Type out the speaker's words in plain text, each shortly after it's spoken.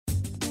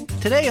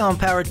Today on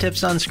Power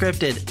Tips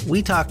Unscripted,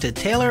 we talk to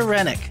Taylor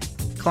Rennick,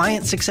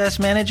 Client Success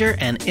Manager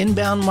and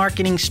Inbound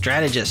Marketing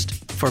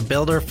Strategist for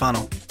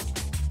BuilderFunnel.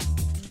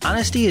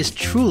 Honesty is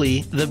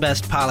truly the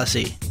best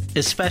policy,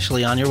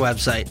 especially on your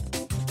website.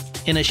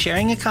 In a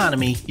sharing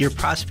economy, your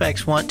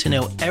prospects want to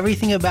know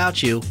everything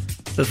about you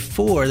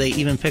before they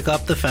even pick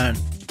up the phone.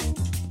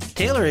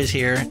 Taylor is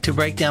here to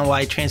break down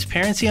why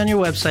transparency on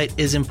your website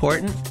is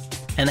important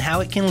and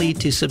how it can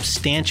lead to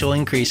substantial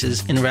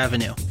increases in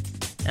revenue.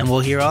 And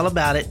we'll hear all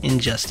about it in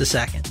just a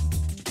second.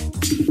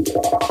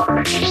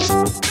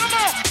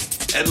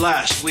 At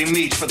last, we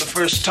meet for the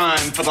first time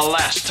for the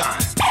last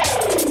time.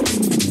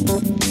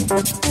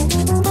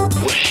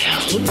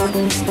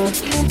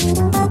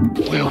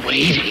 Well, we're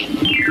waiting.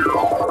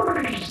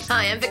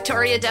 Hi, I'm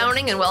Victoria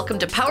Downing, and welcome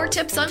to Power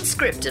Tips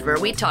Unscripted, where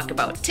we talk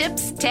about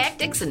tips,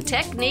 tactics, and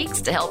techniques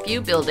to help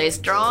you build a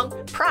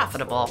strong,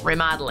 profitable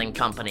remodeling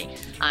company.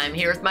 I'm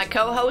here with my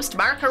co-host,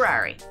 Mark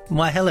Harari.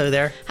 Why, hello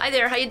there. Hi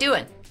there, how you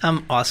doing?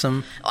 I'm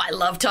awesome. Oh, I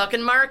love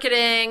talking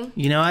marketing.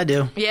 You know I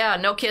do. Yeah,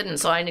 no kidding.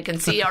 So I can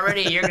see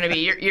already you're going to be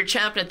you're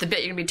chomping at the bit.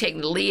 You're going to be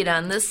taking the lead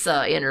on this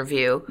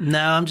interview.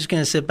 No, I'm just going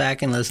to sit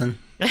back and listen.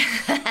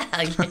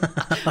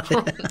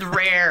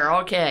 Rare.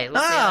 Okay,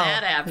 let's see how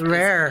that happens.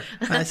 Rare.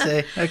 I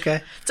see.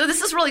 Okay. So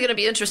this is really going to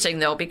be interesting,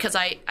 though, because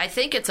I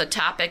think it's a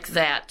topic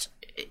that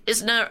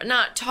is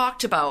not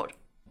talked about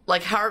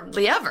like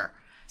hardly ever.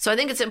 So I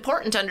think it's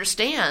important to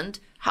understand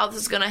how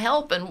this is going to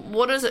help and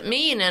what does it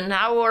mean and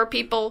how are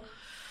people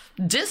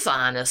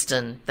dishonest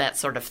and that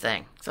sort of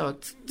thing. So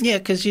it's, yeah,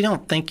 because you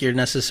don't think you're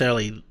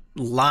necessarily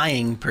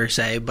lying per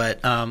se, but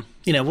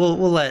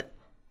we'll let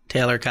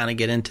Taylor kind of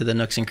get into the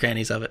nooks and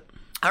crannies of it.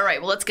 All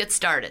right, well, let's get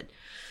started.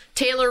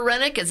 Taylor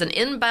Rennick is an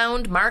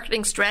inbound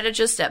marketing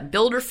strategist at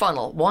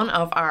BuilderFunnel, one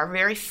of our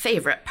very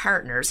favorite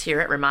partners here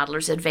at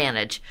Remodelers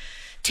Advantage.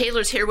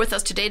 Taylor's here with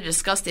us today to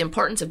discuss the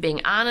importance of being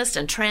honest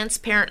and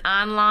transparent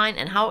online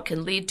and how it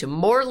can lead to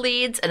more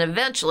leads and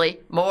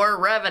eventually more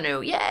revenue.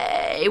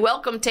 Yay!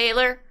 Welcome,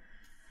 Taylor.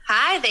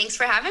 Hi, thanks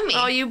for having me.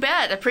 Oh, you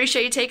bet.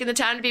 Appreciate you taking the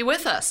time to be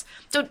with us.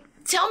 So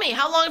tell me,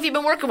 how long have you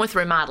been working with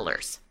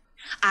remodelers?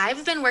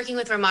 I've been working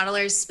with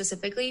remodelers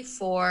specifically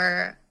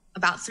for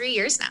about 3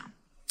 years now.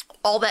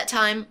 All that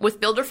time with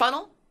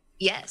BuilderFunnel?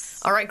 Yes.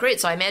 All right, great.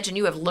 So I imagine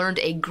you have learned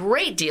a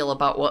great deal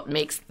about what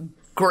makes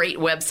great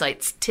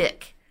websites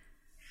tick.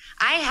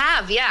 I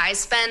have, yeah. I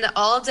spend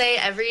all day,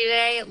 every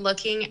day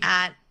looking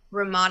at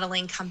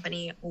remodeling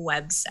company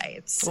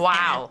websites.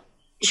 Wow.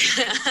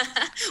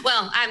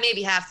 Well,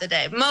 maybe half the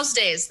day. Most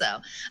days, though.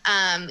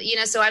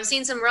 So I've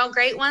seen some real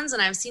great ones,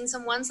 and I've seen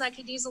some ones that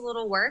could use a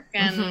little work.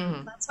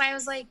 And that's why I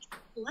was like,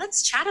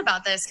 let's chat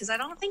about this, because I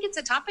don't think it's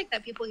a topic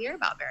that people hear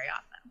about very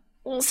often.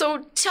 Well,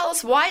 so tell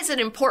us, why is it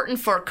important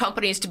for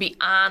companies to be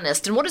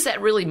honest, and what does that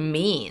really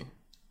mean?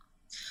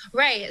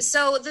 Right.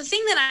 So the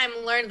thing that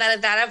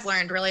I've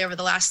learned really over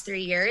the last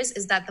 3 years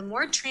is that the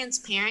more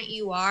transparent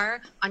you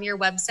are on your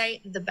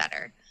website, the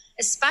better,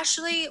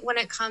 especially when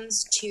it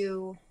comes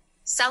to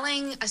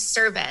selling a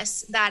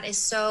service that is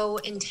so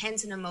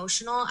intense and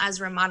emotional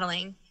as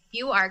remodeling.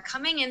 You are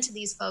coming into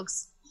these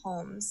folks'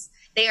 homes.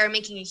 They are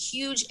making a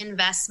huge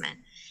investment.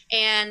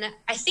 And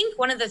I think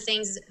one of the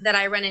things that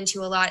I run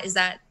into a lot is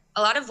that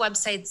a lot of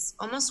websites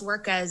almost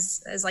work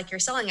as like you're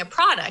selling a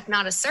product,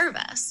 not a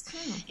service.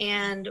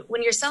 And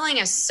when you're selling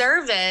a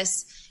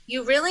service,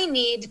 you really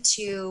need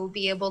to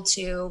be able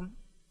to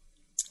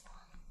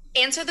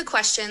answer the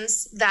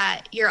questions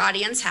that your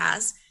audience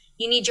has.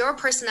 You need your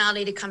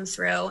personality to come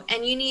through,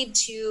 and you need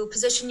to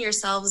position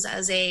yourselves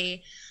as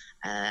a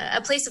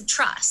place of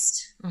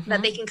trust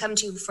that they can come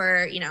to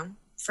for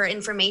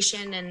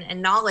information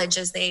and knowledge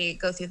as they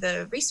go through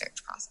the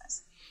research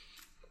process.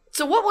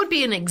 So what would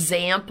be an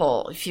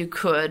example, if you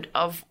could,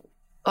 of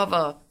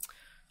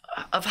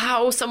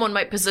how someone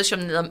might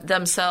position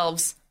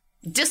themselves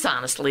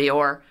dishonestly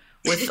or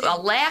with a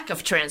lack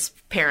of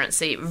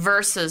transparency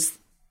versus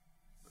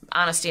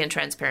honesty and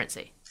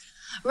transparency?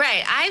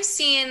 Right. I've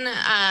seen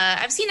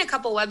a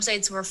couple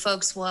websites where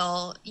folks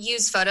will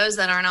use photos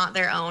that are not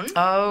their own.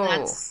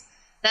 Oh.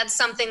 That's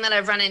something that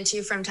I've run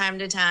into from time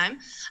to time.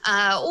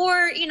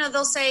 Or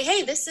they'll say,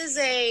 hey, this is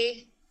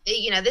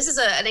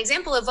an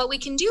example of what we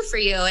can do for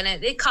you. And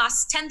it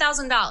costs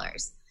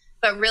 $10,000,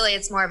 but really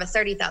it's more of a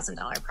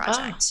 $30,000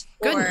 project.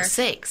 Oh, goodness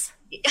sakes.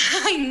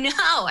 I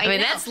know. I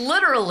mean, that's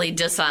literally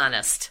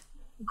dishonest.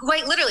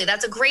 Quite literally.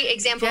 That's a great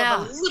example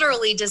of a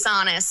literally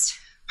dishonest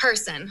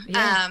person.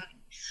 Yeah.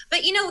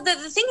 But,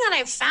 the thing that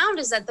I've found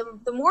is that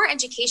the more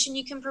education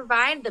you can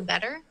provide, the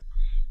better.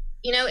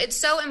 It's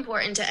so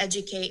important to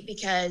educate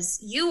because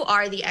you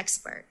are the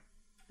expert.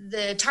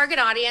 The target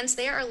audience,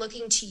 they are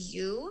looking to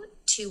you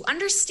to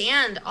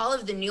understand all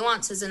of the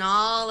nuances and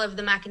all of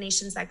the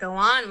machinations that go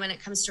on when it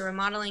comes to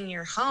remodeling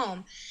your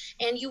home.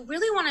 And you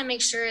really want to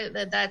make sure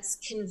that that's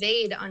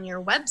conveyed on your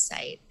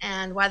website.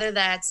 And whether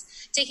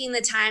that's taking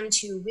the time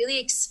to really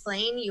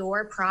explain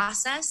your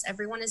process,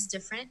 everyone is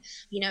different,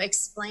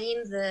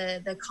 explain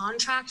the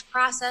contract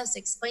process,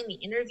 explain the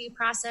interview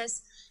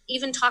process,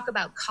 even talk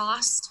about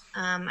cost.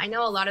 I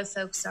know a lot of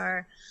folks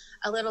are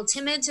a little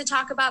timid to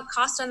talk about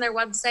cost on their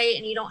website,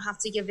 and you don't have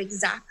to give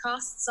exact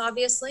costs,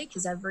 obviously,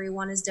 because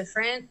everyone is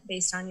different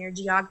based on your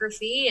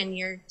geography and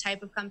your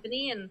type of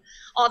company and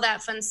all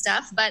that fun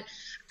stuff. But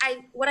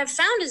what I've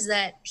found is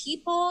that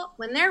people,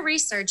 when they're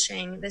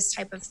researching this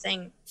type of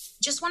thing,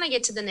 just want to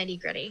get to the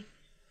nitty-gritty.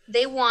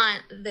 They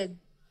want the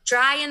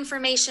dry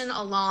information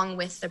along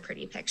with the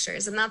pretty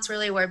pictures. And that's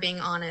really where being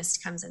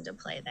honest comes into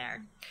play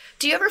there.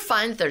 Do you ever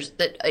find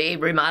that a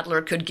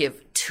remodeler could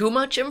give too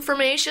much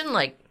information?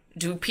 Like,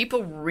 do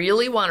people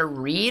really want to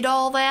read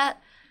all that?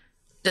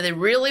 Do they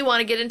really want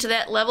to get into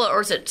that level,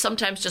 or is it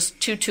sometimes just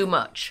too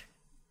much?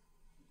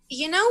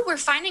 You know, we're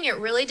finding it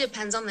really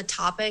depends on the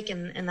topic,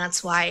 and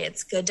that's why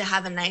it's good to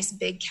have a nice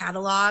big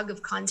catalog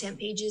of content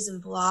pages and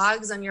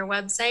blogs on your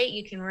website.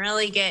 You can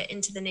really get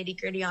into the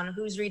nitty-gritty on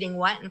who's reading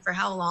what and for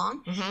how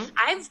long. Mm-hmm.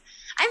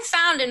 I've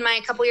found in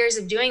my couple years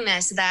of doing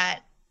this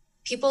that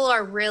people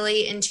are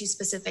really into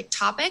specific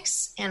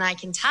topics, and I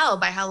can tell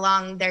by how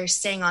long they're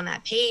staying on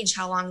that page,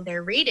 how long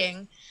they're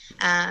reading.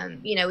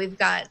 You know, we've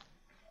got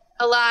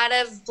a lot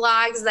of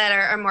blogs that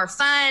are more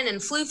fun and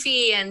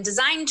floofy and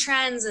design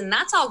trends, and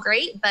that's all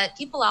great. But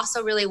people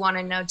also really want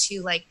to know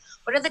too, like,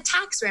 what are the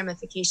tax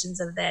ramifications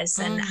of this,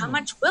 and how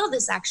much will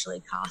this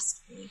actually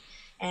cost me,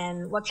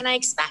 and what can I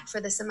expect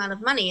for this amount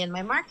of money in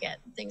my market,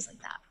 things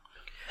like that.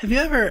 Have you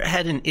ever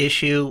had an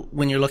issue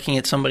when you're looking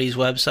at somebody's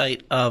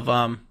website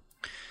of,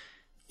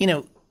 you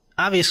know,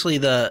 obviously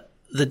the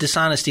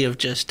dishonesty of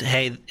just,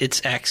 hey,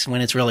 it's X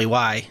when it's really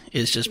Y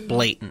is just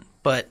blatant,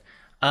 but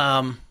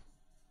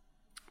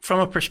from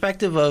a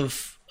perspective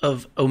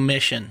of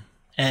omission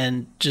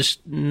and just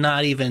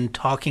not even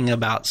talking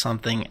about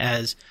something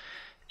as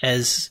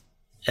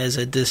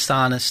a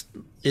dishonest,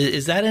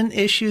 is that an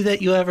issue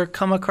that you ever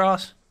come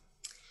across?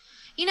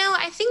 You know,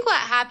 I think what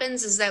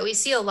happens is that we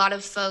see a lot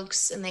of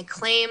folks and they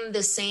claim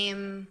the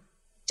same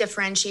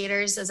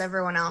differentiators as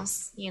everyone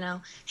else. You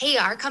know, hey,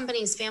 our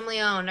company's family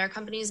owned, our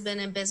company's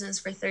been in business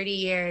for 30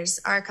 years,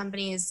 our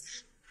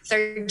company's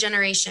third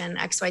generation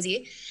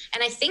XYZ.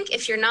 And I think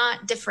if you're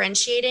not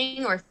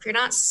differentiating or if you're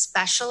not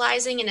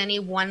specializing in any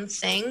one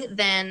thing,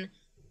 then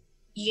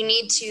you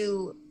need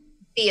to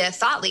be a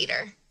thought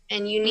leader,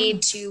 and you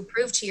need to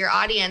prove to your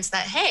audience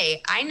that,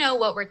 hey, I know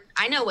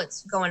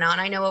what's going on.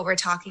 I know what we're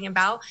talking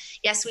about.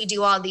 Yes, we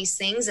do all these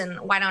things,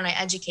 and why don't I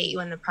educate you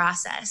in the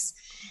process?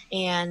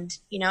 And,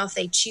 you know, if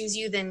they choose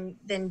you,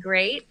 then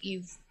great,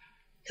 you've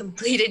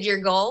completed your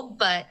goal,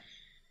 but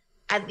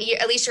at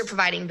least you're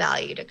providing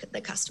value to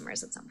the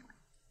customers at some point.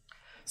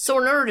 So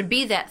in order to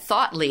be that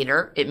thought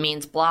leader, it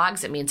means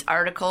blogs, it means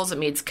articles, it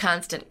means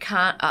constant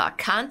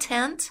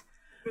content.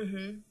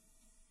 Mm-hmm.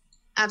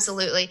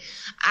 Absolutely.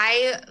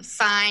 I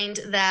find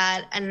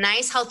that a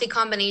nice, healthy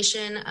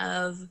combination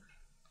of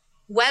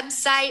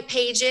website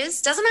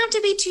pages doesn't have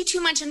to be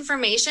too much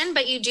information,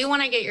 but you do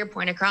want to get your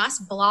point across.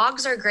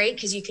 Blogs are great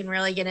because you can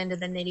really get into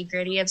the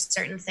nitty-gritty of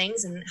certain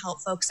things and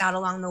help folks out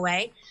along the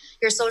way.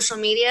 Your social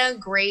media,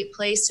 great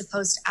place to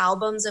post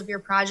albums of your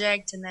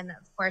project. And then,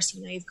 of course,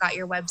 you know, you've got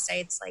your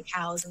websites like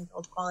Houzz and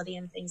Build Quality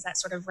and things that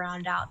sort of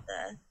round out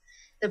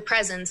the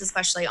presence,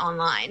 especially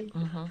online.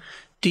 Mm-hmm.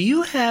 Do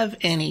you have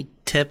any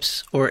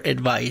tips or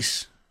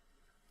advice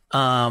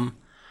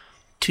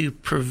to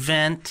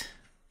prevent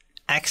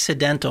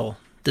accidental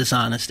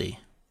dishonesty?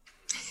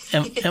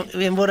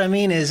 And what I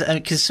mean is,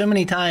 because so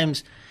many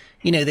times,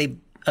 you know,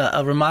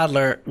 a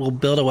remodeler will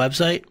build a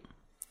website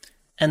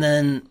and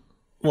then,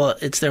 well,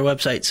 it's their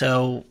website,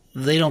 so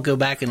they don't go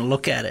back and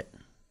look at it.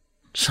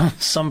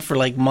 Some for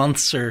like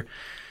months or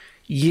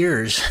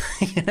years.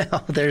 You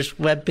know, there's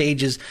web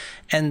pages,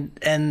 and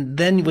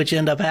then what you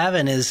end up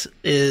having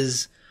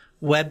is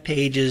web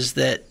pages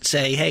that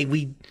say, hey,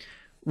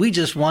 we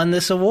just won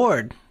this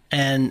award,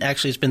 and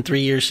actually it's been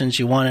 3 years since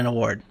you won an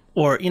award.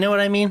 Or, you know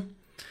what I mean?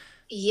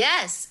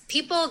 Yes.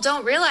 People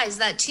don't realize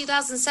that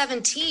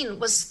 2017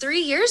 was 3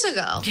 years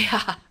ago.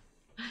 Yeah.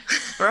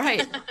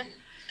 Right.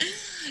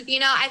 You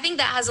know, I think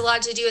that has a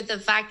lot to do with the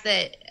fact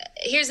that,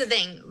 here's the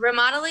thing,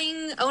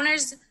 remodeling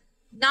owners,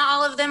 not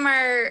all of them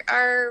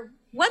are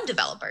web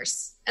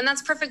developers, and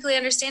that's perfectly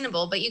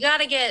understandable, but you got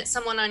to get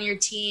someone on your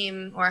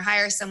team or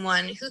hire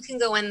someone who can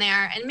go in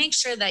there and make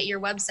sure that your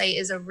website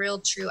is a real,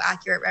 true,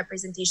 accurate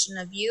representation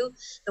of you,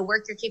 the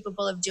work you're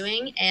capable of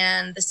doing,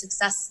 and the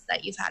success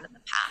that you've had in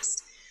the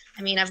past.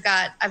 I mean, I've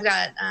got,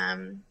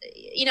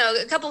 you know,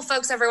 a couple of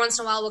folks every once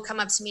in a while will come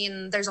up to me,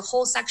 and there's a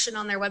whole section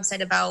on their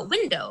website about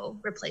window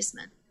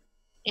replacement.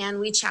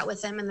 And we chat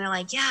with them, and they're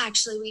like, yeah,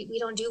 actually, we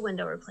don't do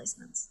window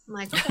replacements. I'm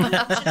like,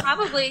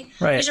 okay,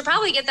 you should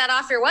probably get that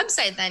off your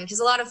website then, because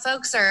a lot of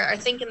folks are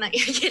thinking that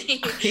you're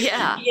getting,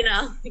 you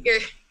know,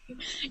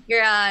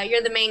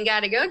 you're the main guy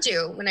to go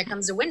to when it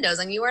comes to windows,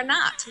 and you are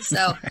not.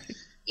 So,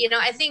 you know,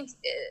 I think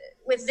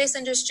with this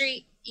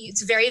industry,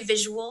 it's very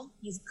visual.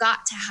 You've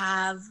got to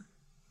have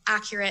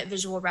accurate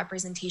visual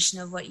representation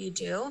of what you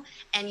do,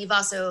 and you've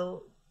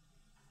also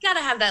got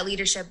to have that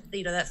leadership,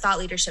 you know, that thought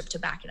leadership to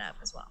back it up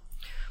as well.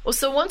 Well,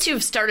 so once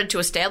you've started to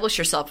establish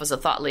yourself as a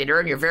thought leader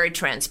and you're very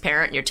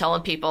transparent and you're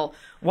telling people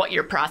what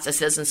your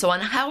process is and so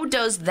on, how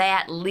does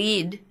that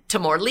lead to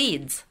more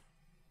leads?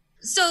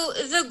 So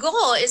the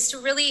goal is to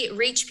really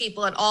reach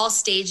people at all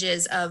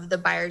stages of the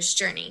buyer's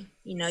journey.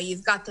 You know,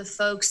 you've got the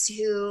folks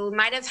who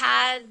might have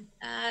had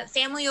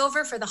family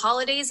over for the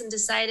holidays and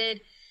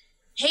decided,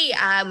 hey,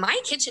 my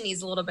kitchen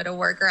needs a little bit of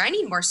work, or I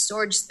need more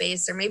storage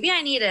space, or maybe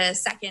I need a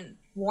second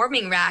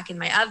warming rack in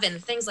my oven,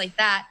 things like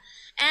that.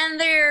 And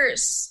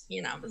there's,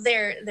 you know,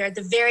 they're at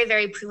the very,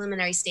 very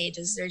preliminary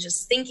stages. They're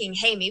just thinking,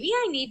 hey, maybe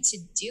I need to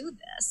do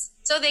this.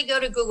 So they go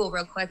to Google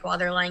real quick while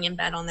they're laying in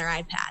bed on their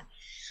iPad.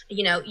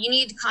 You know, you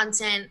need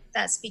content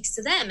that speaks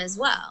to them as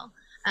well,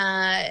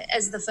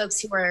 as the folks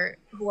who are,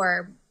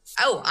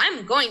 oh,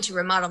 I'm going to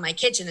remodel my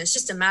kitchen. It's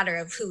just a matter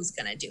of who's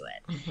going to do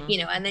it, you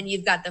know, and then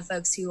you've got the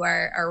folks who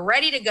are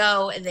ready to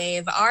go.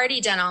 They've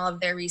already done all of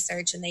their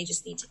research and they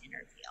just need to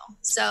interview.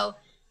 So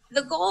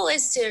the goal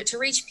is to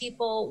reach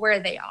people where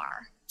they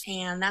are.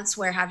 And that's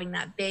where having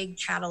that big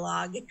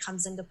catalog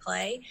comes into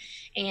play.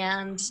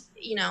 And,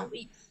 you know,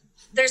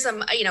 there's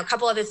a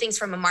couple other things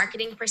from a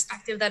marketing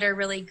perspective that are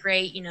really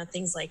great, you know,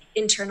 things like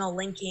internal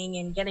linking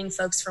and getting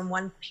folks from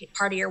one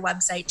part of your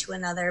website to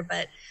another,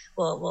 but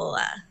we'll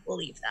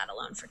leave that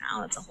alone for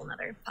now. That's a whole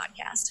nother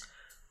podcast.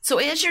 So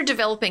as you're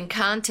developing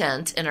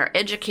content and are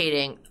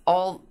educating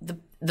all the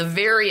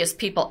various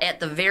people at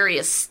the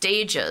various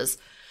stages,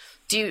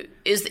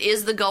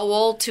 is the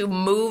goal to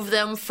move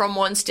them from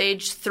one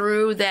stage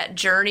through that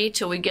journey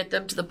till we get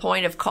them to the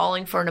point of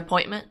calling for an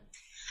appointment?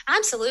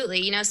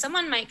 Absolutely. You know,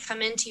 someone might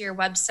come into your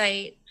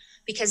website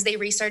because they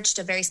researched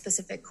a very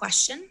specific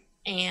question.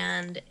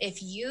 And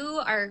if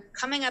you are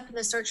coming up in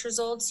the search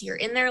results, you're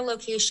in their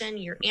location,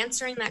 you're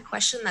answering that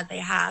question that they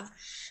have,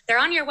 they're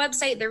on your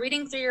website, they're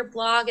reading through your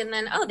blog, and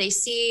then, they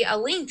see a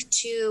link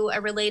to a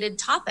related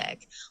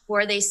topic,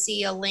 or they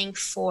see a link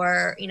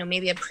for, you know,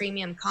 maybe a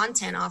premium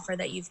content offer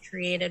that you've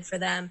created for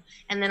them.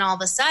 And then all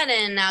of a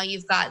sudden, now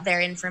you've got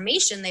their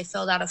information. They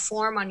filled out a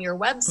form on your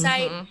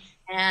website.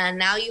 And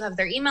now you have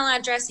their email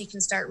address. You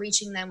can start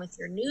reaching them with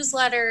your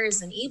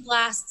newsletters and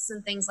e-blasts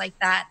and things like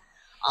that.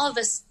 All of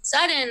a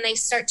sudden, they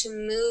start to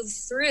move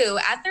through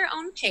at their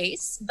own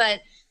pace,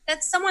 but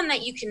that's someone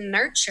that you can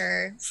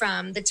nurture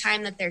from the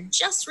time that they're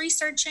just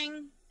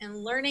researching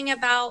and learning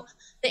about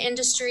the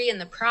industry and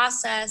the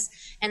process.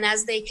 And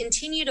as they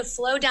continue to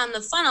flow down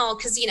the funnel,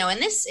 because, you know, in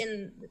this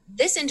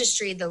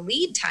industry, the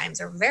lead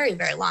times are very,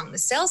 very long. The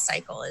sales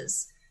cycle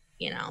is,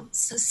 you know,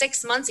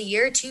 6 months, a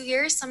year, 2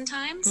 years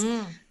sometimes.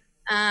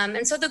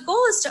 And so the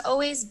goal is to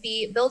always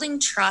be building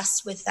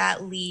trust with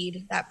that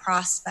lead, that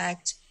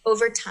prospect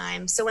over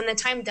time. So when the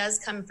time does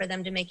come for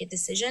them to make a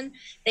decision,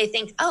 they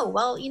think, oh,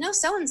 well, you know,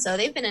 so-and-so,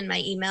 they've been in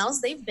my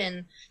emails. They've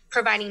been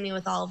providing me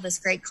with all of this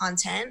great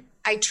content.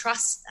 I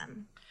trust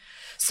them.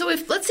 So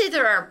if, let's say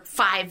there are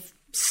 5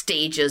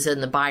 stages in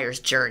the buyer's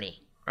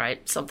journey,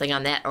 right? Something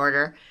on that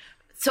order.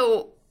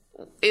 So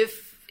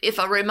if a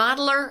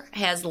remodeler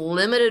has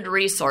limited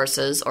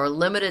resources or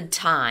limited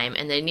time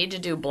and they need to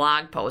do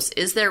blog posts,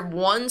 is there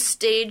one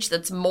stage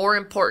that's more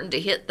important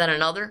to hit than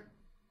another?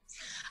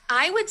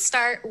 I would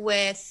start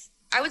with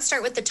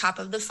the top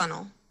of the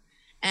funnel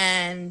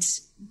and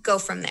go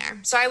from there.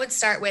 So I would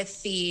start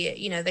with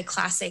the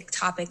classic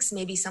topics,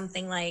 maybe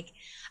something like,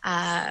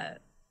 are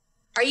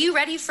you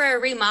ready for a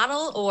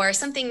remodel? Or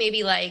something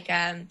maybe like,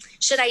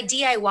 should I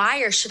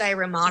DIY or should I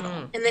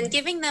remodel? And then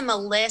giving them a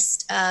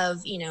list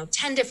of, 10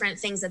 different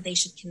things that they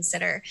should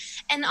consider.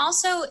 And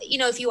also,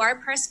 if you are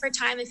pressed for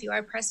time, if you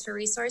are pressed for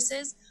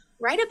resources,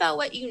 write about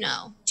what you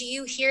know. Do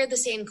you hear the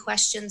same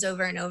questions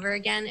over and over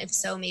again? If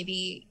so,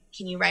 maybe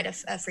can you write a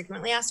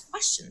frequently asked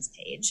questions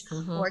page?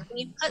 Or can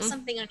you put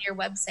something on your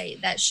website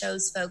that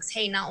shows folks,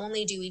 hey, not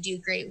only do we do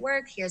great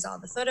work, here's all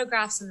the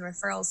photographs and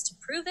referrals to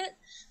prove it,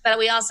 but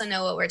we also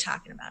know what we're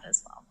talking about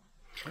as well.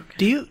 Okay.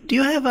 Do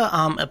you have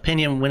a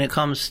opinion when it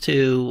comes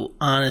to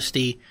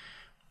honesty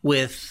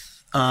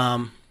with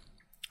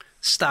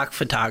stock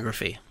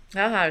photography?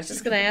 I was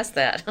just going to ask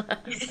that.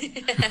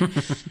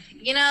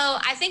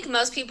 I think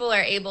most people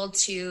are able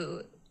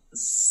to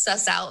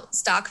suss out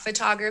stock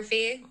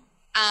photography.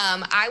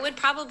 I would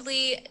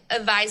probably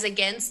advise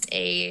against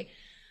your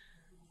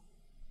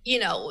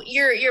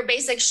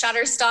basic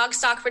Shutterstock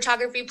stock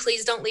photography.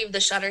 Please don't leave the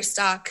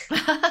Shutterstock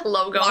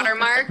logo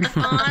watermark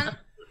on.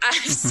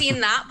 I've seen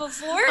that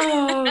before.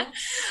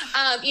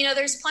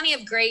 There's plenty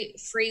of great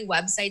free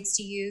websites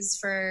to use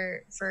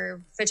for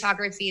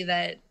photography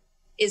that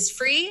is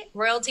free,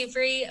 royalty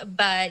free,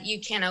 but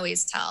you can't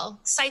always tell.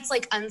 Sites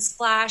like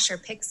Unsplash or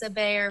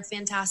Pixabay are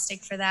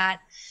fantastic for that.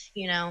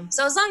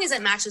 So as long as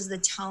it matches the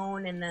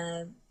tone and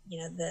the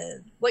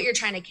what you're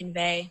trying to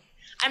convey,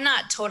 I'm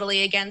not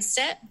totally against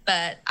it,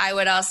 but I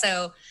would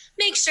also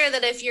make sure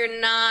that if you're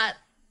not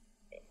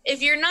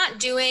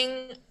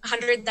doing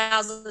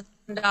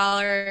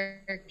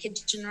 $100,000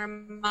 kitchen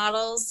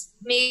remodels,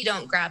 maybe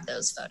don't grab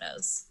those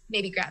photos.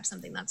 Maybe grab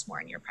something that's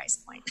more in your price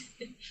point.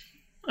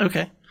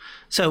 Okay.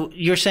 So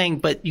you're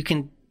saying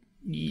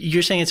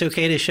it's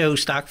okay to show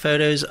stock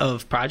photos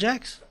of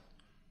projects?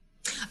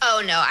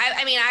 Oh, no.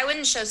 I mean, I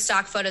wouldn't show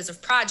stock photos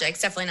of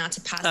projects, definitely not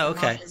to pass them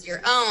off as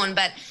your own.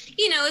 But,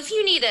 if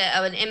you need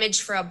an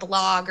image for a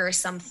blog or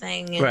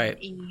something, and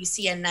you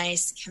see a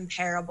nice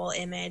comparable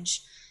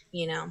image,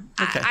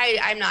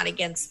 I'm not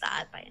against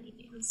that by any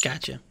means.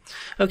 Gotcha.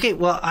 Okay,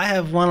 well, I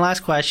have one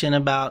last question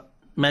about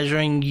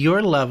measuring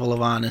your level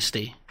of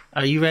honesty.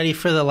 Are you ready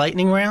for the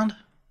lightning round?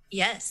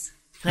 Yes.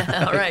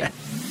 All right.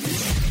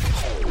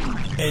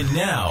 And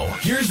now,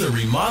 here's the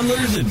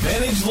Remodeler's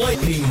Advantage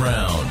lightning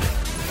round.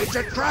 It's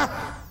a trap!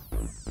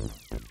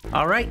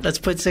 All right, let's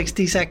put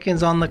 60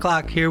 seconds on the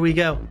clock. Here we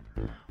go.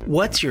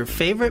 What's your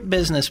favorite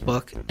business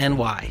book and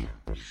why?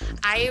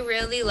 I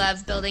really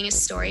love Building a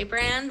Story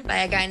Brand by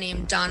a guy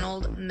named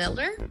Donald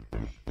Miller.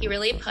 He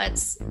really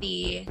puts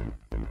the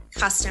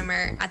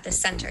customer at the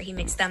center. He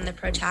makes them the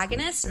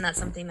protagonist, and that's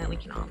something that we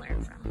can all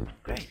learn from.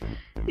 Great.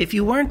 If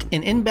you weren't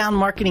an inbound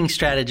marketing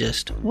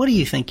strategist, what do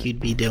you think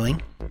you'd be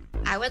doing?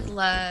 I would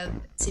love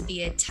to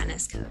be a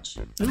tennis coach.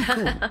 Oh,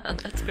 cool.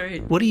 That's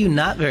great. What are you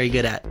not very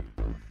good at?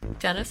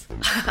 Tennis?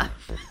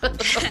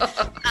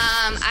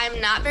 I'm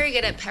not very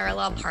good at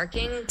parallel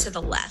parking to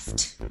the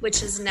left, which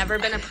has never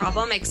been a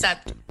problem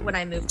except when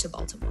I moved to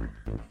Baltimore.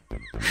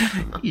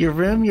 Your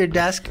room, your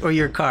desk, or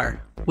your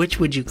car? Which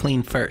would you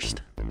clean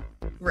first?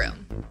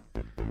 Room.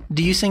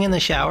 Do you sing in the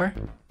shower?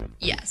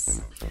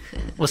 Yes.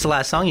 What's the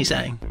last song you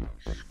sang?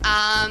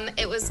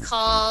 It was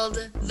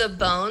called The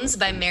Bones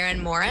by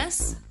Maren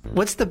Morris.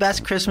 What's the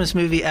best Christmas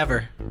movie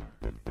ever?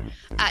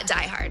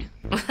 Die Hard.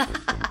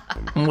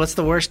 And what's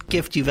the worst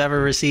gift you've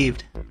ever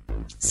received?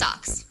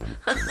 Socks.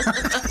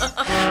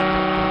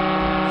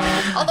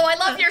 Although I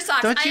love your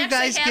socks. Don't I you actually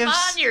guys have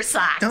on your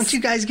socks. Don't you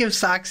guys give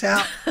socks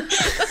out?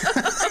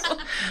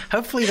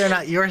 Hopefully they're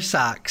not your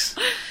socks.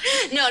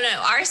 No.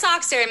 Our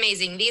socks are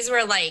amazing. These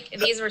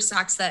were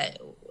socks that,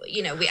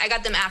 I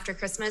got them after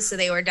Christmas, so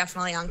they were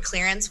definitely on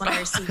clearance when I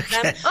received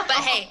them. But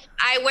hey,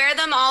 I wear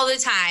them all the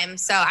time.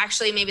 So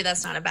actually maybe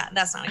that's not a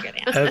good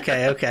answer.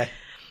 Okay.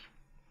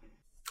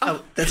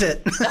 Oh, that's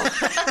it.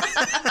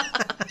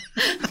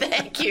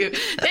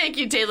 Thank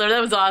you, Taylor.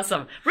 That was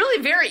awesome.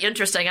 Really very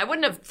interesting. I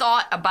wouldn't have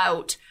thought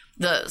about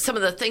some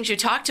of the things you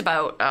talked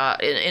about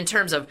in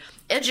terms of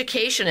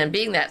education and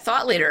being that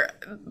thought leader,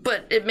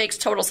 but it makes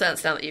total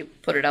sense now that you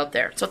put it out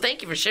there. So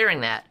thank you for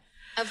sharing that.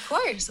 Of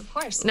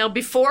course. Now,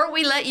 before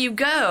we let you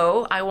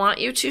go, I want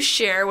you to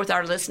share with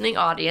our listening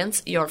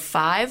audience your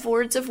 5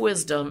 words of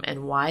wisdom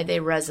and why they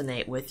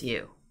resonate with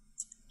you.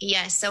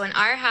 Yes. So in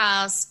our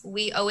house,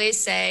 we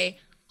always say,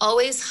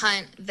 always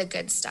hunt the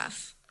good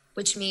stuff,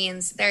 which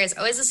means there is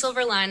always a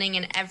silver lining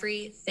in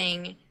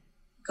everything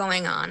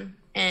going on.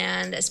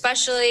 And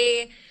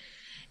especially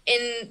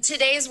in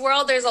today's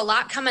world, there's a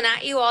lot coming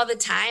at you all the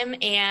time.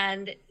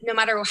 And no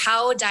matter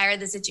how dire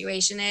the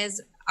situation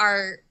is,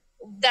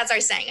 that's our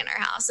saying in our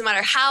house. No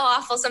matter how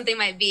awful something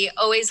might be,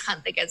 always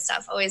hunt the good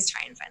stuff. Always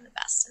try and find the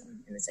best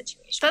in the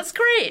situation. That's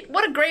great.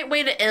 What a great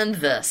way to end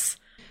this.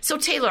 So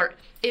Taylor,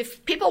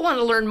 if people want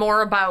to learn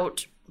more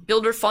about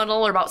Builder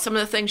Funnel or about some of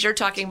the things you're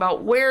talking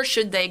about, where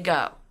should they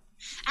go?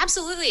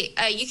 Absolutely.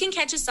 You can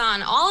catch us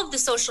on all of the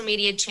social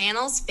media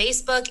channels,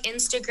 Facebook,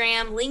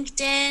 Instagram,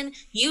 LinkedIn,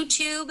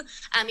 YouTube.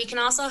 You can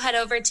also head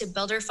over to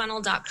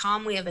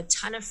builderfunnel.com. We have a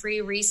ton of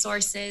free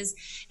resources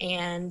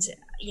and,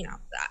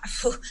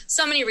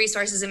 so many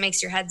resources, it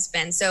makes your head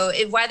spin. So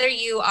whether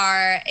you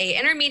are a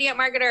intermediate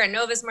marketer, a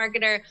novice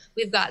marketer,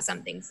 we've got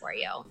something for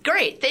you.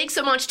 Great. Thanks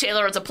so much,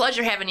 Taylor. It's a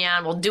pleasure having you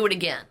on. We'll do it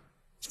again.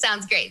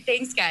 Sounds great.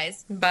 Thanks,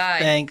 guys. Bye.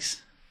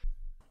 Thanks.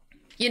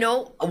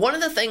 One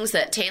of the things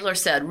that Taylor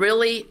said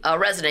really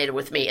resonated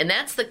with me, and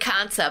that's the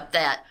concept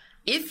that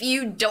if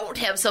you don't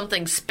have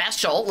something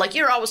special, like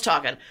you're always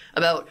talking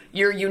about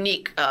your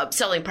unique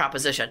selling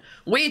proposition,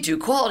 we do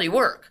quality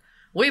work.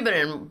 We've been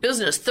in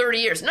business 30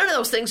 years. None of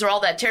those things are all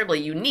that terribly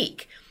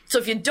unique. So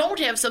if you don't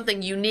have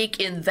something unique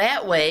in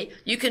that way,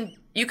 you can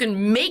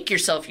make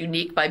yourself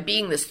unique by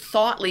being this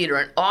thought leader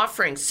and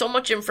offering so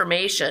much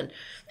information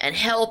and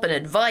help and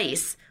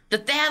advice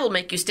that'll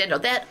make you stand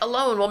out. That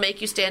alone will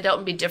make you stand out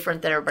and be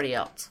different than everybody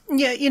else.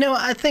 Yeah,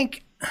 I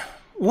think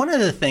one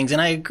of the things,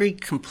 and I agree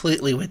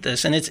completely with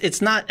this, and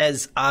it's not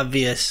as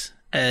obvious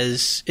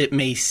as it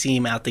may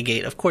seem out the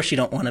gate. Of course, you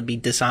don't want to be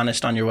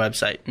dishonest on your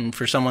website. And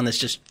for someone that's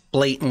just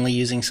blatantly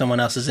using someone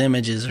else's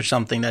images or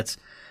something that's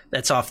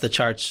off the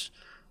charts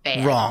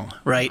wrong,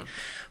 right?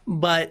 Mm-hmm.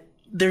 But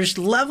there's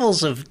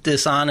levels of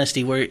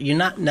dishonesty where you're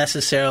not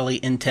necessarily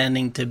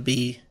intending to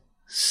be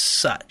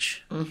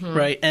such,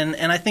 right? And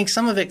I think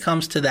some of it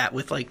comes to that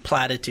with like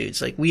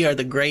platitudes, like we are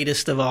the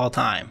greatest of all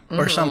time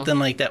or something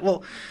like that.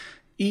 Well,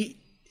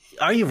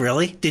 are you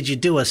really? Did you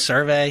do a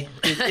survey?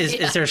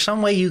 Is there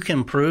some way you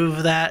can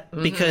prove that?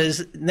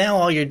 Because now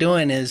all you're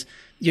doing is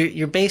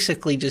you're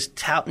basically just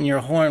touting your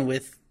horn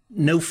with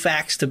no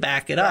facts to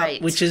back it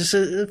up, which is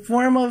a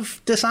form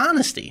of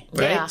dishonesty,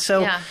 right?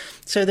 So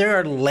there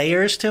are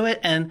layers to it,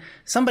 and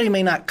somebody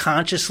may not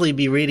consciously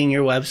be reading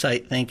your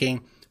website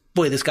thinking,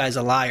 boy, this guy's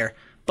a liar.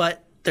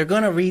 But they're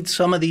going to read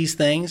some of these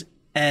things,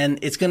 and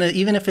it's going to,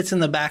 even if it's in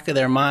the back of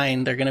their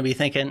mind, they're going to be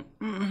thinking,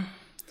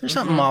 there's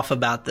something off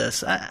about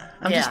this.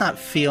 I'm just not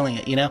feeling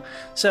it, you know?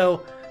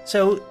 So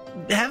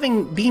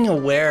being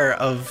aware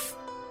of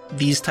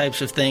these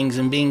types of things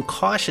and being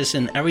cautious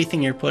in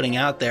everything you're putting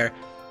out there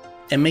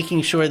and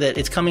making sure that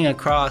it's coming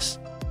across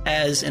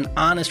as an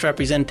honest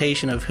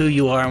representation of who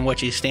you are and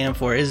what you stand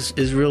for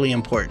is really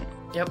important.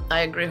 Yep, I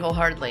agree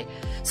wholeheartedly.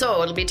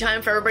 So it'll be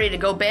time for everybody to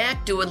go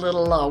back, do a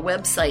little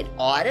website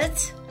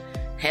audit,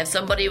 have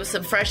somebody with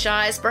some fresh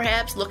eyes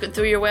perhaps looking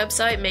through your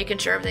website, making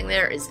sure everything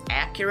there is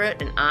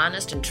accurate and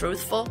honest and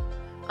truthful.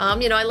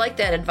 I like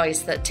that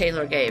advice that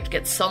Taylor gave.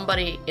 Get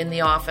somebody in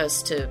the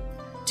office to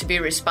be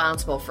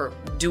responsible for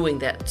doing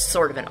that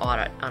sort of an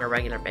audit on a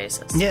regular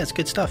basis. Yeah, it's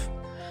good stuff.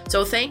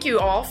 So thank you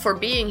all for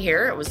being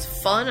here. It was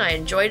fun. I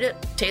enjoyed it.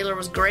 Taylor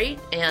was great,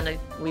 and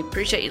we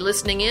appreciate you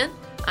listening in.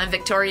 I'm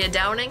Victoria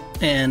Downing.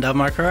 And I'm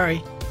Mark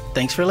Harari.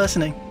 Thanks for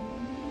listening.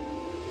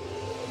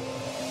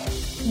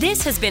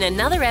 This has been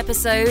another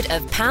episode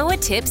of Power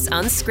Tips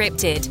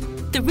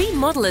Unscripted, the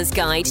Remodeler's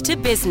Guide to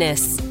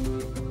Business.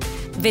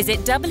 Visit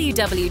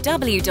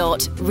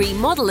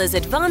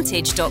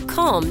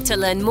www.remodelersadvantage.com to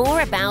learn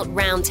more about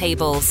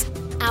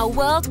Roundtables, our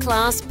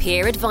world-class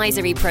peer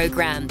advisory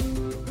program.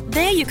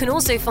 There you can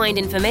also find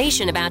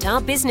information about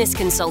our business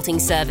consulting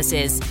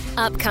services,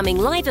 upcoming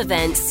live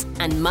events,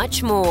 and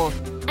much more.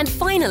 And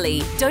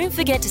finally, don't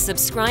forget to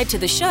subscribe to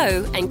the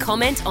show and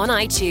comment on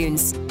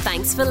iTunes.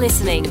 Thanks for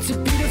listening. It's a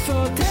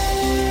beautiful day.